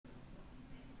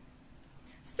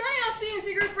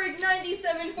break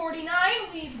 97.49.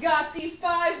 We've got the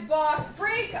 5-box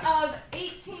break of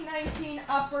 1819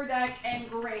 Upper Deck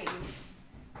Engrained.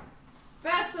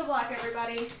 Best of luck,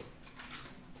 everybody.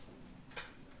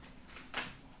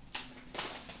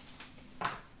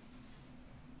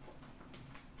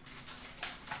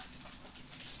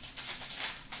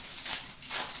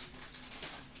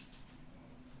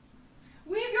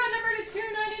 We've got number to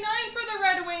 299 for the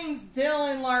Red Wings,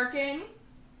 Dylan Larkin.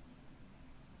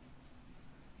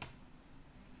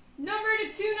 Number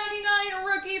to 299,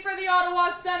 rookie for the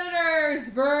Ottawa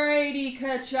Senators, Brady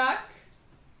Tkachuk.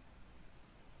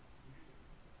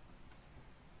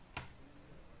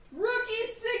 Rookie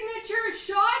signature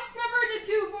shots, number to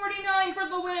 249 for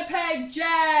the Winnipeg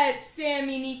Jets,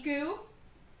 Sami Niku.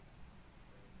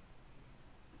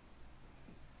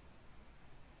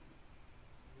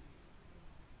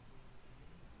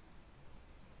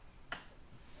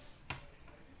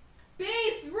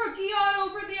 Base rookie auto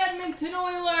for the Edmonton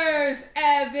Oilers,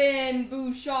 Evan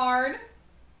Bouchard.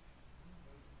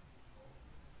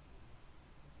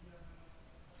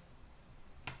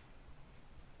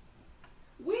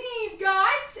 We've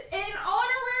got an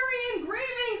honorary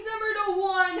engravings number to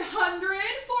 100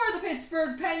 for the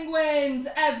Pittsburgh Penguins,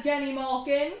 Evgeny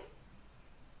Malkin.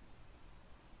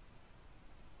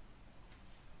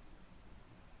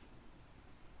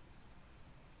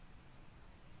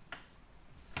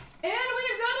 And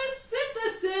we've got a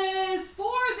synthesis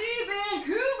for the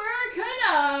Vancouver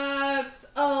Canucks,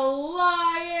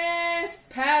 Elias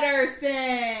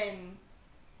Pettersson.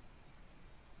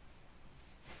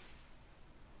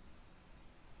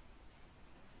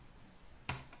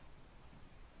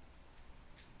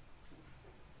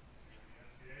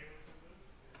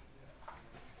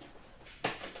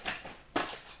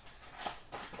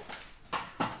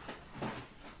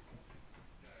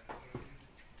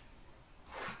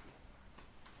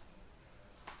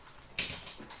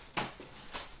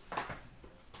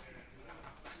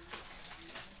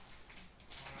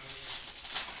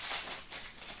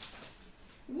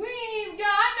 We've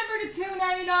got number to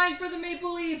 299 for the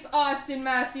Maple Leafs, Austin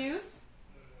Matthews.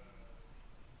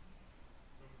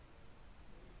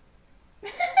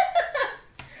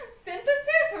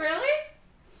 Synthesis, really?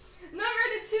 Number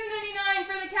to 299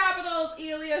 for the Capitals,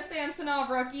 Ilya Samsonov,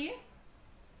 rookie.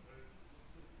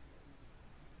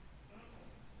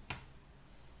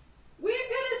 We've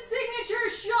got a signature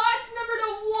shots number to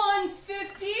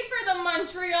 150 for the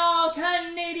Montreal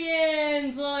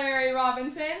Canadiens, Larry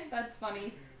Robinson. That's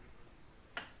funny.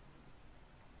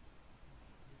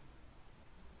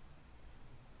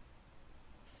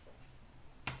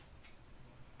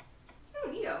 Oh,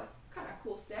 neato. Kind of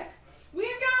cool stick. We've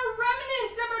got a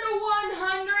remnants number to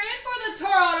 100 for the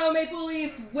Toronto Maple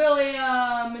Leafs,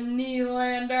 William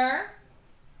Nylander.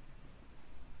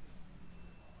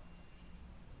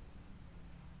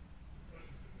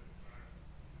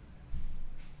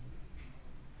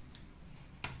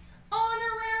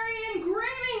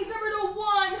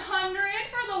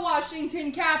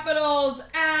 Washington Capitals,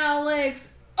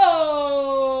 Alex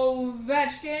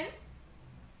Ovechkin.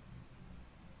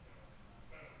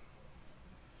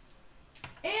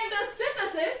 And a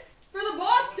synthesis for the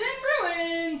Boston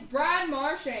Bruins, Brad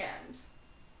Marchand.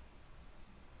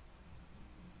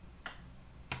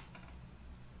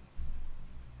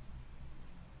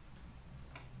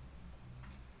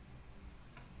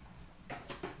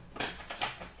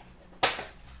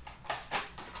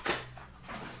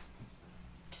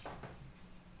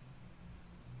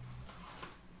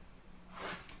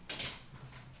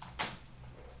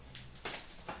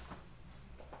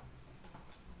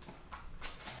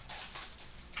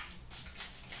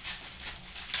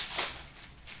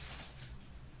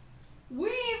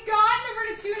 We've got number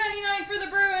to 299 for the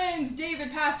Bruins,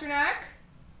 David Pastrnak.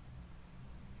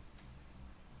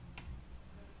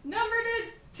 Number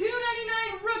to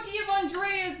 299, rookie of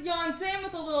Andreas Janssen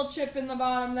with a little chip in the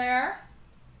bottom there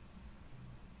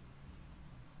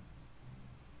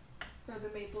for the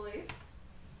Maple Leafs.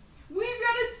 We've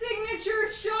got a signature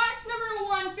shots number to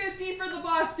 150 for the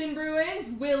Boston Bruins,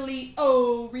 Willie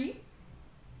O'Ree.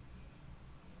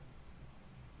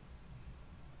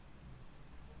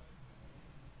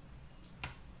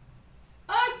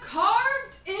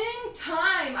 Carved in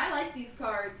time. I like these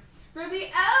cards. For the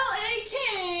LA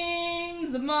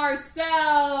Kings,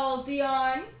 Marcel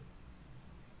Dion.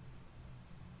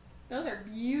 Those are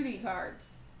beauty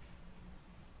cards.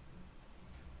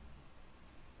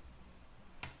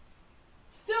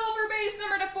 Silver base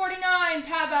number to 49,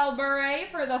 Pavel Bure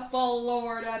for the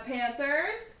Florida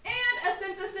Panthers. And a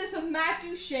synthesis of Matt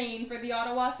Duchene for the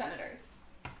Ottawa Senators.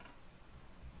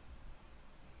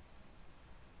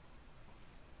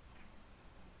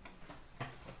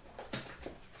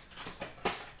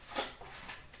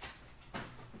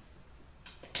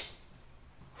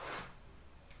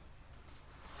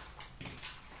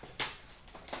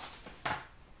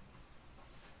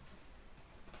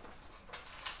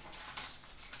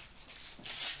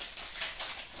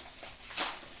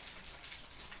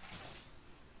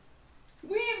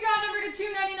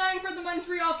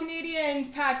 Montreal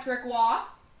Canadiens, Patrick Waugh.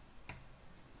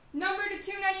 Number to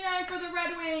 299 for the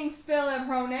Red Wings, Philip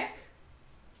Hronek.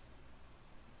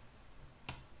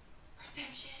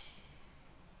 Redemption.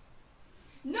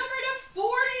 Number to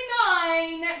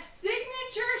 49,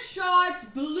 signature shots,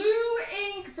 blue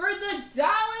ink for the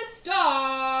Dallas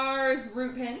Stars,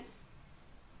 Root Hintz.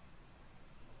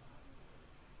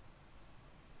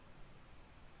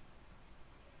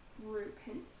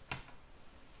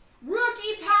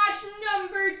 Rookie patch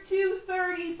number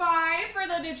 235 for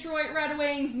the Detroit Red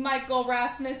Wings, Michael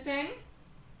Rasmussen.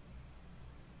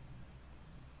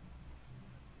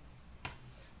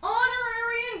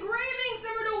 Honorary engravings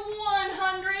number to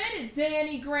 100,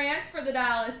 Danny Grant for the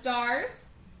Dallas Stars.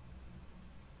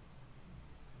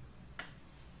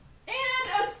 And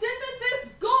a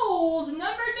synthesis gold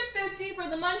number to 50 for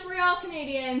the Montreal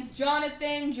Canadiens,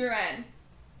 Jonathan Drouin.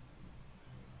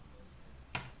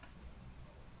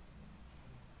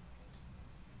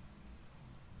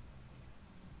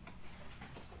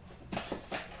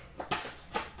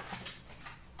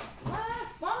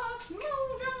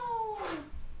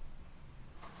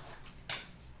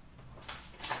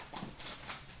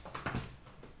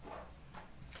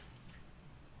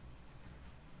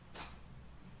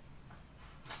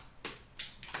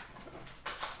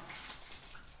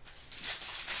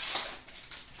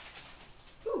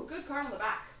 Good card on the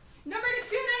back. Number to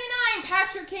 299,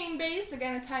 Patrick Kane base.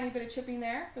 Again, a tiny bit of chipping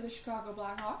there for the Chicago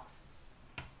Blackhawks.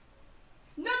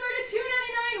 Number to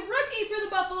 299, rookie for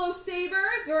the Buffalo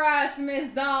Sabres,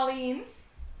 Rasmus Dahlin.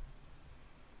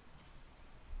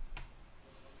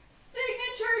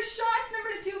 Signature shots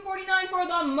number to 249 for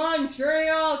the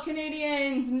Montreal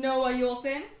Canadiens, Noah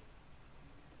Juulsen.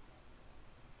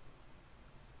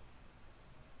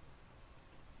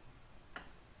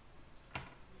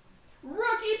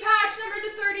 Rookie patch number to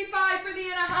 35 for the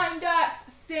Anaheim Ducks,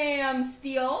 Sam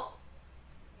Steele.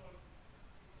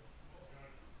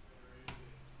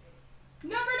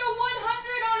 Number to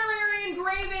 100 honorary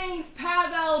engravings,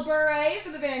 Pavel Bure for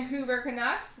the Vancouver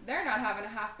Canucks. They're not having a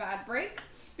half bad break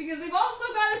because they've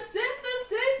also got a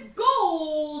synthesis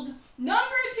gold,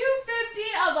 number 250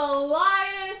 of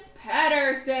Elias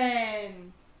Pettersson.